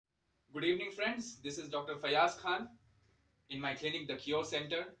Good evening, friends. This is Dr. Faiyaz Khan in my clinic, the Cure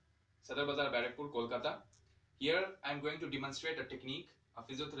Center, Sadar Bazar, Barakpur, Kolkata. Here I am going to demonstrate a technique, a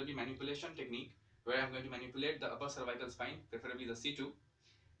physiotherapy manipulation technique, where I am going to manipulate the upper cervical spine, preferably the C2.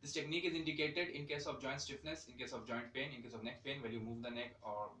 This technique is indicated in case of joint stiffness, in case of joint pain, in case of neck pain, when you move the neck,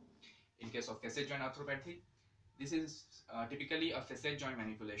 or in case of facet joint arthropathy. This is typically a facet joint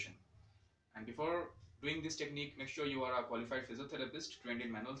manipulation. And before doing this technique, make sure you are a qualified physiotherapist trained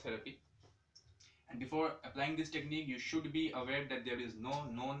in manual therapy. And before applying this technique, you should be aware that there is no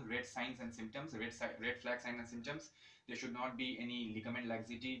known red signs and symptoms, red flag signs and symptoms. There should not be any ligament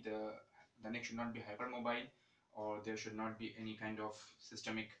laxity, the neck should not be hypermobile, or there should not be any kind of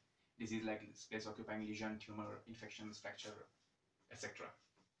systemic disease like space occupying lesion, tumor, infections, fracture, etc.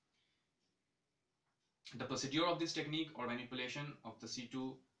 The procedure of this technique or manipulation of the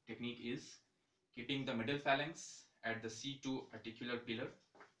C2 technique is keeping the middle phalanx at the C2 articular pillar.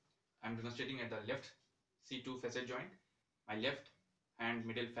 I'm demonstrating at the left C2 facet joint. My left hand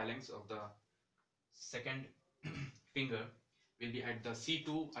middle phalanx of the second finger will be at the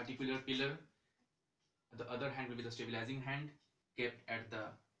C2 articular pillar. The other hand will be the stabilizing hand kept at the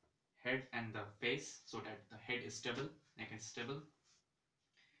head and the face so that the head is stable, neck is stable.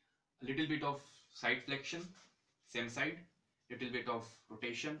 A little bit of side flexion, same side, little bit of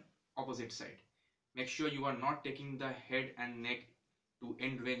rotation, opposite side. Make sure you are not taking the head and neck to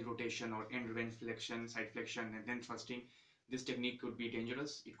end range rotation or end range flexion, side flexion, and then thrusting. This technique could be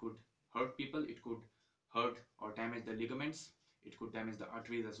dangerous. It could hurt people. It could hurt or damage the ligaments. It could damage the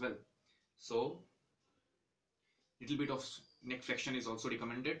arteries as well. So, little bit of neck flexion is also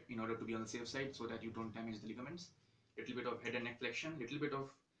recommended in order to be on the safe side so that you don't damage the ligaments. Little bit of head and neck flexion, little bit of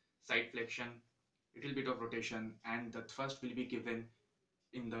side flexion, little bit of rotation, and the thrust will be given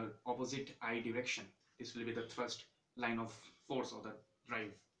in the opposite eye direction. This will be the thrust line of force or the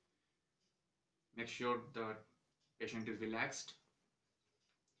drive. Make sure the patient is relaxed.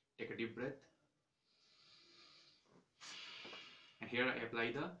 Take a deep breath. And here I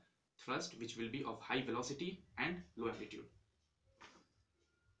apply the thrust, which will be of high velocity and low amplitude.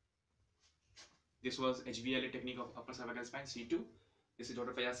 This was HVLA technique of upper cervical spine C2. This is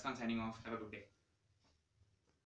Dr. Faiyaz Khan signing off. Have a good day.